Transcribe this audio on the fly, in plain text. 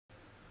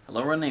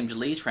Hello, my name's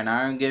Jalise. Right now,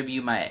 I'm going to give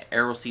you my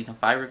Arrow Season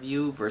 5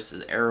 review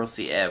versus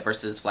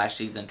versus Flash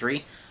Season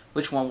 3.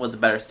 Which one was the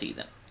better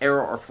season,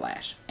 Arrow or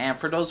Flash? And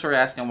for those who are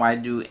asking why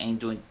I ain't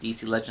doing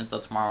DC Legends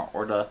of Tomorrow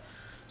or the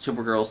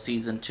Supergirl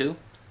Season 2,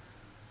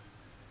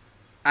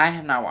 I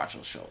have not watched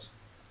those shows.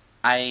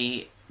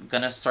 I'm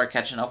going to start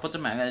catching up with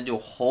them. I'm going to do a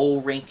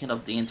whole ranking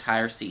of the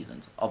entire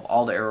seasons, of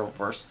all the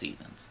Arrowverse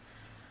seasons.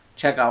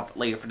 Check out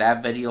later for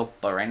that video,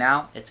 but right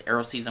now, it's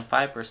Arrow Season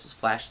 5 versus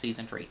Flash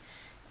Season 3.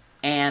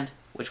 And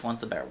which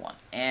one's the better one?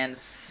 And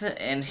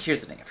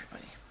here's the thing,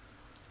 everybody.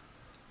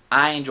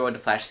 I enjoyed the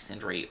Flash Season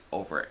 3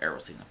 over Arrow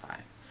Season 5.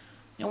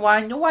 You know why?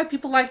 You know why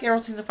people like Arrow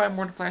Season 5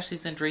 more than Flash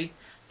Season 3?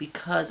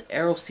 Because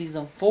Arrow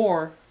Season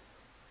 4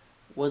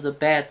 was a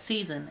bad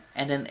season,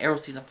 and then Arrow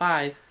Season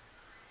 5...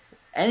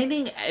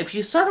 if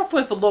you start off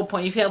with a low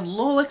point, if you have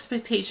low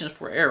expectations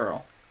for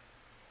Arrow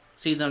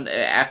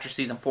after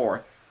Season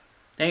 4,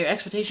 then your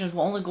expectations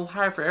will only go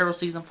higher for Arrow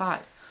Season 5.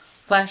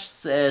 Flash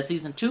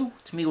Season 2,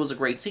 to me, was a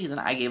great season.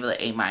 I gave it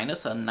an A-, a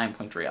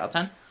 9.3 out of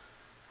 10.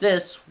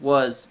 This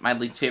was my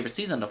least favorite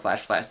season of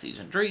Flash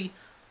Season 3,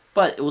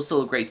 but it was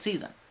still a great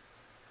season.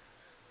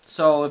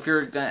 So, if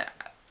you're gonna...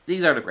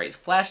 These are the grades.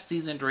 Flash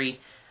Season 3,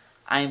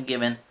 I am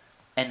giving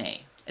an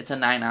A. It's a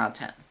 9 out of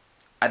 10.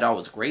 I thought it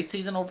was a great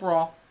season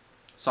overall.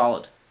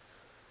 Solid.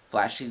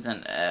 Flash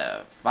Season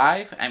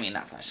 5,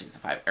 not Flash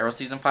Season 5, Arrow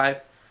Season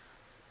 5,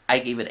 I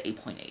gave it an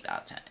 8.8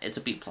 out of 10. It's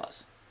a B+.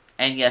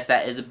 And yes,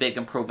 that is a big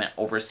improvement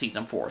over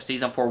Season 4.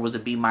 Season 4 was a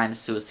B-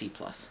 to a C+.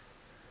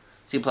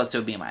 C+ to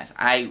a B-.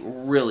 I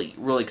really,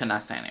 really could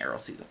not stand Arrow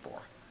Season 4.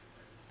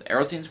 The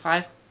Arrow Season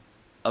 5,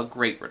 a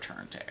great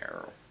return to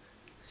Arrow.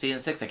 Season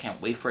 6, I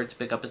can't wait for it to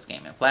pick up its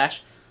game. And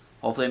Flash,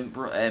 hopefully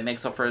it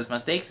makes up for his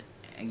mistakes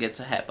and gets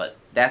ahead. But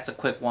that's a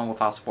quick one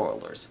without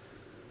spoilers.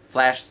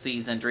 Flash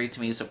Season 3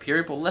 to me is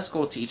superior, but let's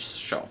go to each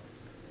show.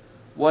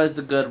 What is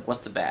the good,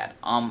 what's the bad?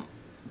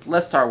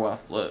 Let's start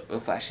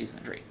with Flash Season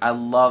 3. I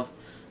love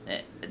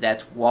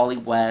that Wally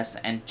West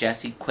and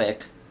Jesse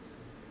Quick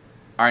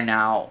are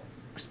now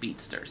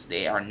speedsters.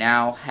 They are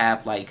now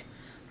have their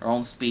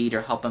own speed.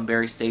 They're helping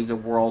Barry save the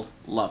world.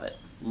 Love it.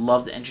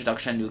 Love the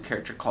introduction of a new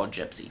character called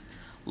Gypsy.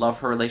 Love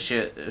her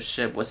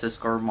relationship with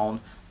Cisco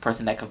Ramon,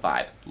 person that can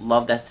vibe.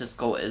 Love that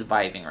Cisco is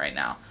vibing right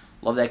now.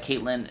 Love that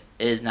Caitlin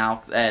is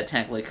now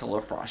technically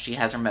Killer Frost. She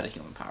has her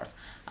metahuman powers.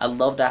 I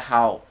love that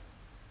how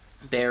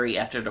Barry,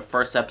 after the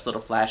first episode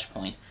of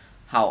Flashpoint,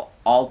 how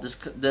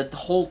the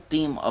whole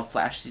theme of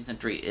Flash Season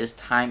 3 is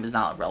time is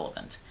not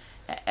irrelevant.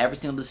 Every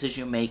single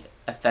decision you make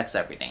affects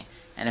everything.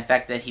 And the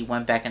fact that he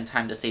went back in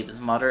time to save his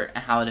mother,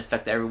 and how it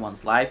affected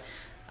everyone's life,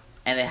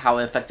 and how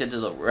it affected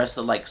the rest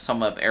of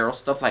some of Arrow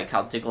stuff, like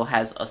how Diggle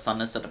has a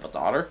son instead of a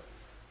daughter.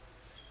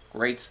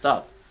 Great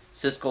stuff.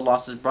 Cisco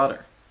lost his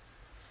brother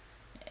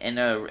in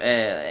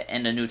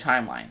the new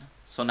timeline,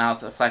 so now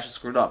Flash is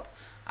screwed up.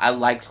 I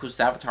liked who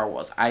Savitar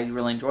was. I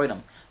really enjoyed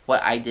him.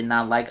 What I did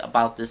not like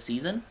about this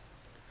season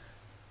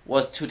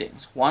was two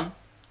things. One,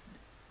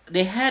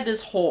 they had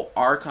this whole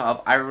arc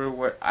of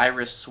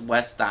Iris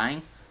West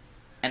dying,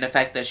 and the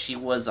fact that she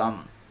was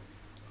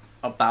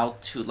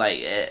about to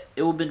it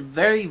would have been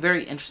very,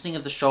 very interesting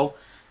if the show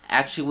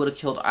actually would have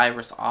killed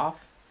Iris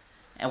off,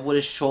 and would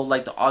have showed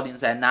the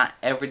audience that not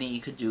everything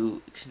you could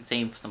do can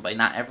save somebody.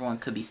 Not everyone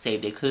could be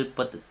saved. They could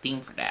put the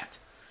theme for that,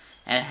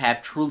 and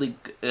have truly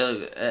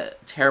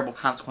terrible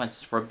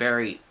consequences for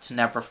Barry to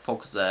never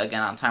focus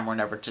again on time, or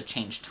never to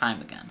change time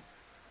again.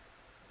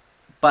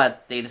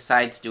 But they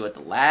decided to do it the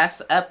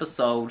last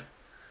episode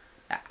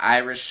that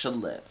Iris should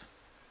live.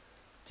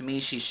 To me,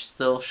 she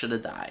still should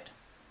have died,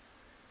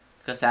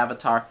 because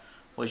Avatar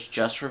was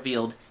just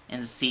revealed in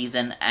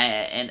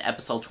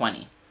episode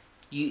 20.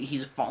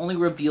 He's only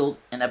revealed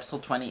in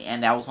episode 20,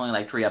 and that was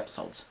only 3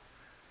 episodes.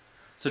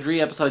 So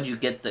 3 episodes, you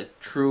get the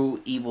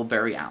true evil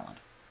Barry Allen,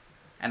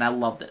 and I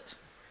loved it.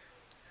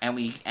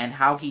 And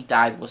how he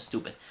died was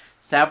stupid.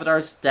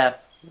 Savitar's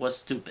death was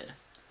stupid.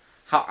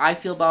 How I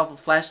feel about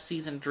Flash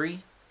Season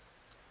 3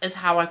 is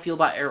how I feel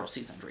about Arrow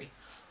Season 3.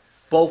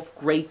 Both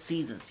great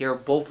seasons. They were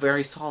both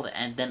very solid.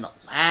 And then the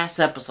last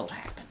episode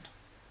happened.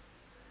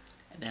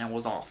 And then it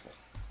was awful.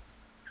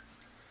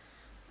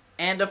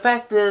 And the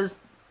fact is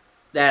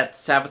that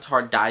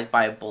Savitar dies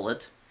by a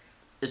bullet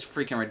is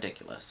freaking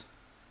ridiculous.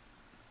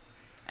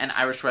 And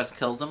Iris West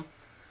kills him?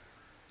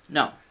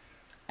 No.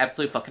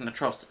 Absolutely fucking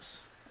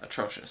atrocious.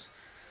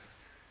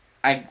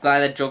 I'm glad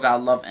that Joe got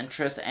a love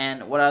interest,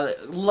 and what I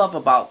love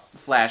about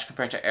Flash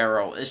compared to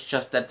Arrow is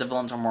just that the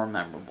villains are more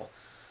memorable.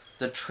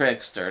 The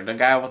Trickster, the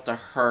guy with the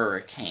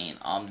hurricane,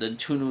 the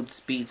two new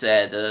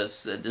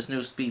this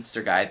new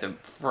speedster guy, the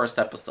first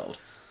episode,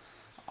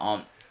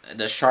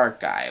 the shark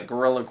guy,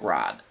 Gorilla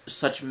Grodd.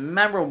 Such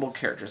memorable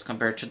characters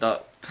compared to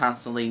the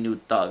constantly new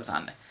thugs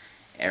on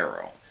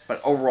Arrow. But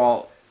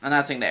overall, I'm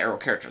not saying the Arrow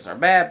characters are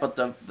bad, but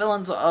the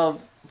villains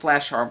of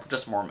Flash are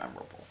just more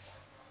memorable.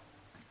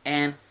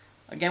 And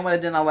again, what I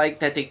did not like,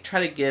 that they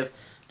try to give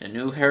the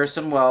new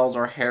Harrison Wells,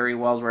 or Harry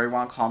Wells, whatever you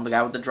want to call him, the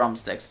guy with the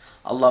drumsticks,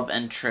 a love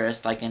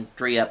interest, in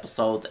 3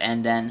 episodes,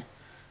 and then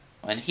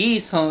when he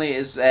suddenly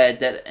is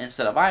dead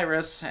instead of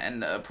Iris,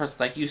 and a person's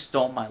like, you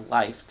stole my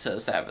life to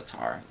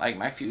Savitar, like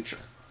my future.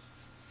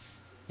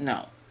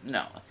 No,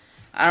 no.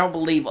 I don't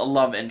believe a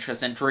love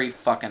interest in 3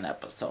 fucking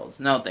episodes.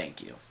 No,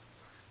 thank you.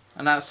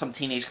 I'm not some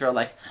teenage girl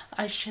like,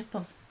 I ship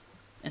him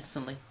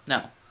instantly.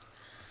 No.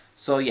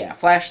 So yeah,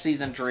 Flash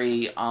Season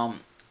 3, a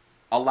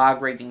lot of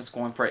great things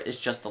going for it. It's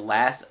just the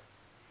last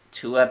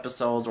 2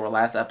 episodes or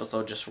last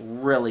episode just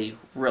really,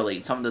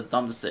 really some of the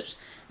dumb decisions.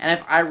 And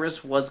if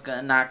Iris was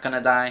not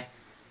gonna die,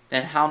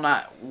 then how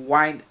not?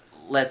 Why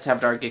let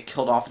Savitar get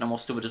killed off in the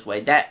most stupidest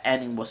way? That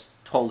ending was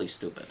totally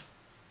stupid.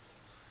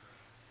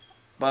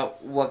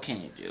 But what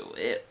can you do?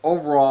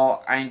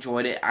 Overall, I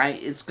enjoyed it.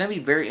 It's gonna be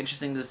very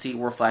interesting to see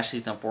where Flash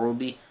Season 4 will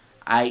be.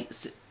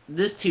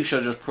 This TV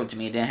show just proved to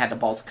me it didn't have the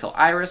balls to kill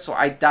Iris, so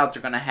I doubt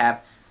they're gonna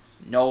have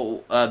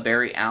no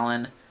Barry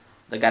Allen,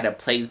 the guy that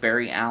plays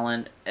Barry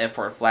Allen,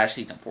 for Flash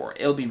Season 4.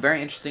 It'll be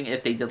very interesting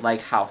if they did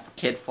like how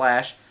Kid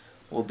Flash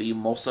will be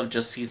most of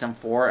just Season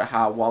 4,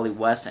 how Wally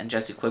West and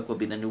Jesse Quick will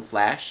be the new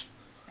Flash.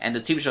 And the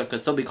TV show could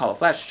still be called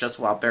Flash, just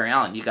without Barry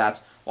Allen. You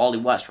got Wally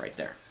West right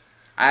there.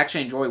 I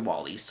actually enjoy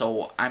Wally,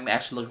 so I'm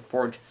actually looking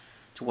forward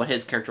to what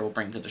his character will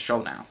bring to the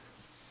show now.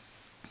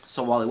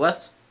 So Wally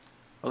West,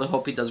 really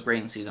hope he does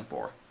great in Season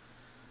 4.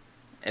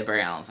 If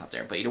Barry Allen's not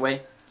there. But either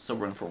way, still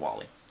rooting for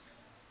Wally.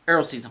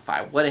 Arrow Season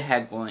 5, what it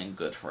had going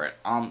good for it.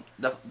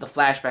 The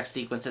flashback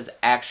sequences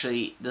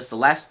actually, this is the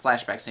last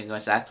flashback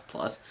sequence, that's a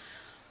plus.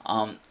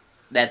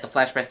 That the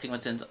flashback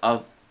sequences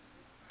of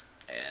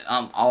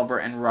Oliver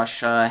in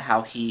Russia,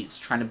 how he's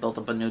trying to build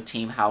up a new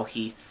team, how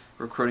he's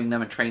recruiting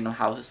them and training them,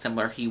 how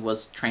similar he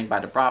was trained by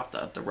the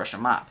Pravda, the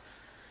Russian mob.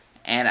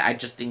 And I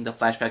just think the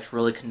flashbacks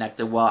really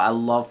connected well. I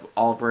love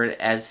Oliver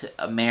as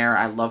a mayor.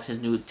 I love his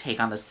new take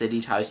on the city,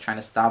 how he's trying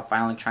to stop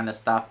violence, trying to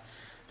stop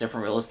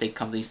different real estate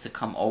companies to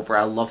come over.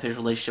 I love his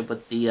relationship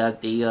with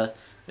Dia,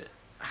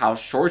 how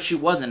short she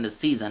was in this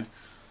season.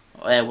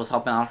 It was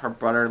helping out her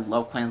brother.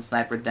 Love Quinn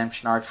Snap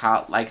redemption arc.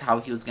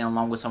 How he was getting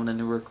along with some of the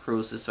new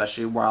recruits,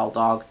 especially Wild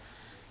Dog.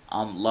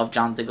 Love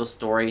John Diggle's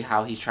story.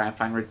 How he's trying to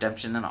find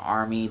redemption in the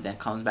army, then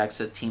comes back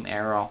to Team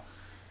Arrow,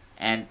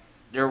 and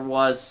there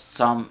was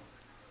some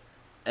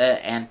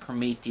and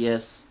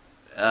Prometheus,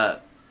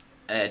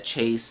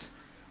 Chase,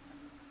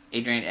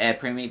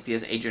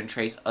 Adrian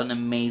Trace, an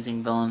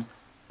amazing villain,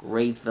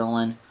 great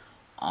villain.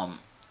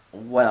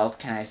 What else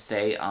can I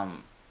say?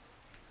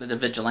 The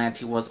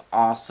Vigilante was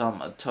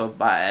awesome.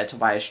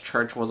 Tobias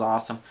Church was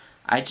awesome.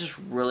 I just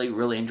really,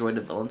 really enjoyed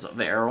the villains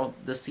of Arrow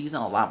this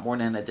season a lot more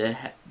than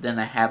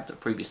I have the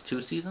previous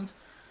 2 seasons,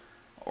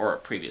 or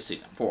previous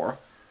Season 4.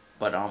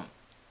 But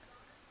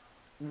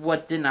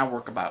what did not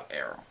work about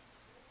Arrow?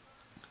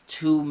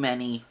 Too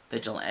many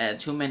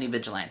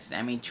vigilantes.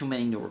 I mean, too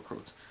many new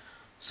recruits.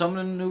 Some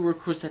of the new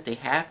recruits that they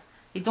have,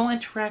 they don't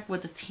interact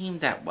with the team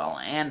that well.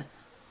 And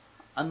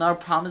another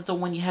problem is, though,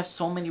 when you have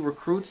so many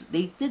recruits,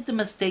 they did the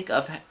mistake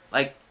of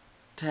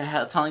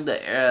telling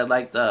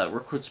the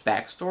recruits'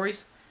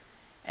 backstories,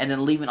 and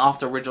then leaving off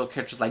the original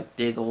characters like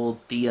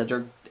Diggle, Dia,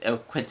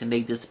 Quentin.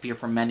 They disappear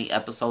for many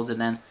episodes, and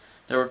then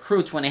the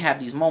recruits, when they have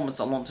these moments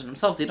alone to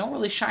themselves, they don't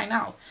really shine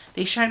out.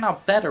 They shine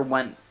out better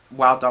when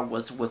Wild Dog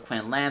was with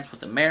Quinn Lance with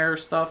the mayor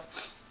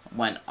stuff,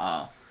 when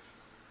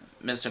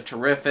Mr.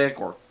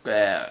 Terrific or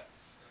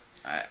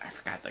I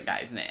forgot the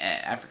guy's name.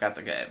 I forgot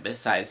the guy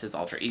besides his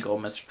alter ego,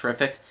 Mr.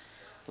 Terrific.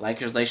 Like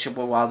his relationship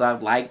with Wild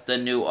Dog. Like the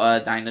new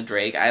Dinah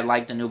Drake. I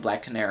like the new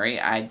Black Canary.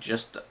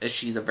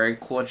 She's a very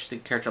cool,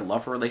 interesting character.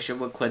 Love her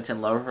relationship with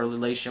Quentin. Love her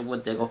relationship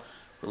with Diggle.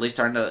 Really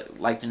starting to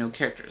like the new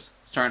characters.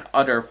 Certain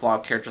other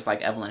flawed characters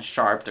like Evelyn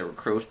Sharp, the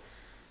recruit,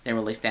 didn't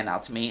really stand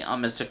out to me.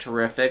 Mr.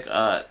 Terrific,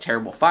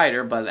 terrible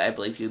fighter, but I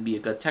believe he would be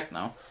a good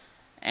techno.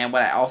 And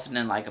what I also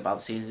didn't like about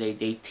the season,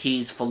 they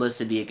teased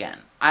Felicity again.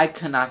 I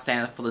could not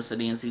stand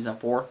Felicity in Season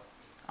 4.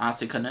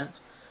 Honestly, couldn't.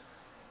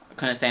 I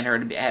couldn't stand her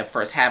to be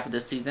first half of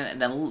this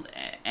season.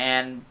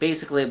 And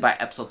basically by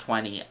episode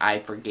 20, I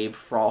forgave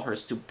her for all her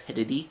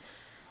stupidity.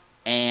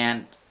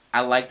 And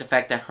I like the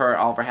fact that her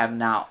and Oliver have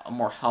now a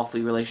more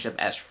healthy relationship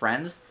as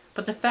friends.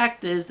 But the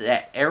fact is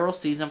that Arrow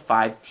Season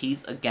 5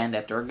 teased again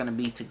that they're going to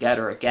be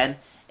together again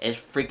is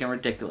freaking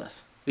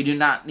ridiculous. We do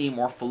not need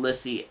more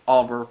Felicity,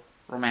 Oliver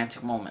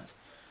romantic moments.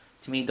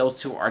 To me, those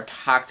two are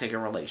toxic in a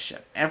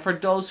relationship. And for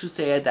those who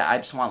say that I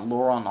just want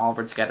Laurel and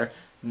Oliver together,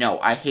 no,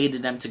 I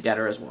hated them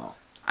together as well.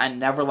 I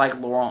never liked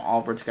Laurel and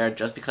Oliver together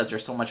just because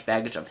there's so much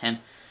baggage of him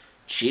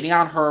cheating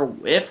on her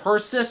with her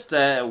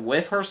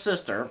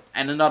sister,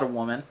 and another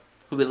woman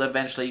who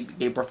eventually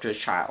gave birth to his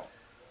child.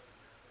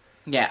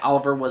 Yeah,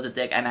 Oliver was a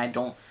dick, and I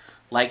don't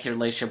like his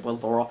relationship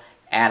with Laurel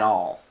at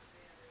all.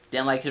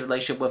 Didn't like his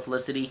relationship with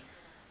Felicity.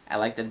 I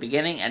liked it at the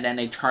beginning, and then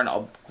they turned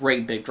a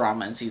great big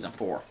drama in Season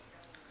 4.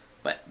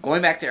 But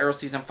going back to Arrow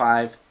Season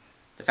 5,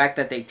 the fact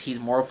that they tease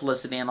more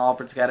Felicity and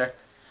Oliver together,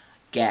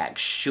 gag,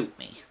 shoot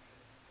me.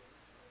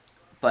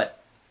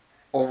 But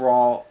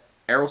overall,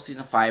 Arrow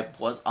Season 5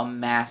 was a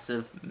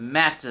massive,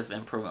 massive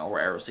improvement over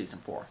Arrow Season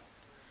 4.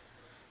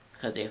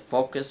 Because they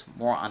focus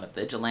more on the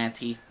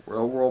vigilante,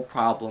 real world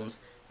problems,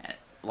 and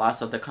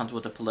lots of that comes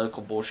with the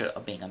political bullshit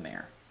of being a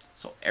mayor.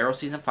 So Arrow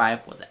Season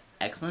 5 was an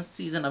excellent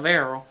season of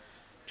Arrow,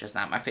 just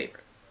not my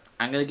favorite.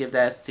 I'm going to give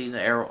that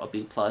season of Arrow a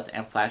B+,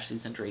 and Flash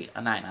Season 3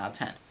 a 9 out of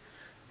 10.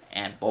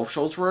 And both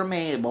shows were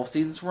amazing, both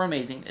seasons were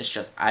amazing, it's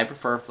just I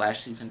prefer Flash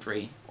Season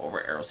 3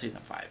 over Arrow Season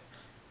 5.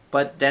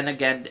 But then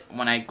again,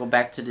 when I go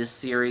back to this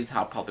series,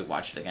 I'll probably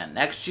watch it again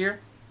next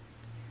year.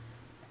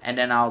 And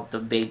then I'll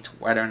debate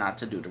whether or not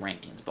to do the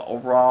rankings. But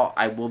overall,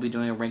 I will be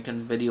doing a rankings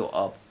video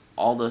of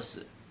all the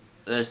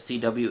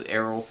CW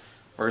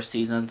Arrowverse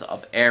seasons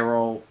of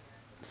Arrow,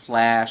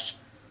 Flash,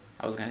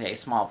 I was going to say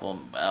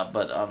Smallville,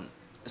 but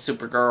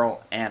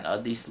Supergirl, and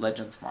DC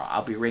Legends tomorrow.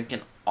 I'll be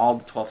ranking all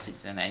the 12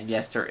 seasons, and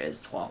yes, there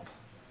is 12.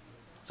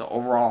 So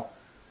overall,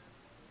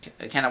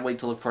 I cannot wait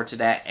to look forward to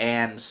that,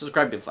 and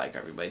subscribe if you like,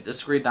 everybody.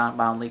 Disagree down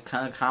below, leave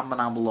comment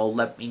down below,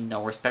 let me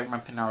know, respect my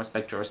opinion, I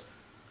respect yours.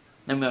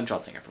 Let me know what y'all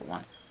think,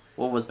 everyone.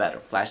 What was better,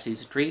 Flash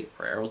Season 3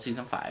 or Arrow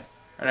Season 5?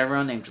 Alright,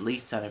 everyone, named Lee,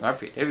 signing off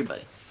for you,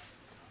 everybody.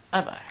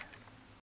 Bye-bye.